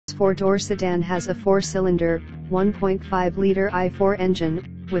four-door sedan has a 4-cylinder, 1.5-liter i4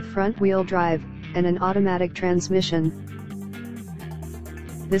 engine, with front-wheel drive, and an automatic transmission.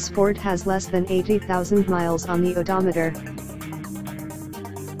 This Ford has less than 80,000 miles on the odometer.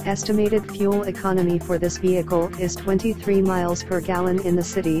 Estimated fuel economy for this vehicle is 23 miles per gallon in the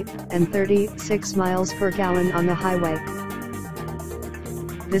city, and 36 miles per gallon on the highway.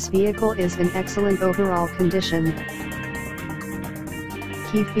 This vehicle is in excellent overall condition.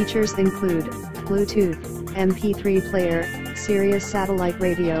 Key features include Bluetooth, MP3 player, Sirius satellite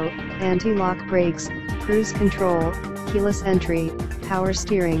radio, anti-lock brakes, cruise control, keyless entry, power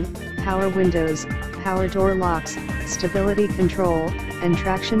steering, power windows, power door locks, stability control, and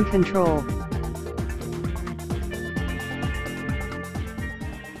traction control.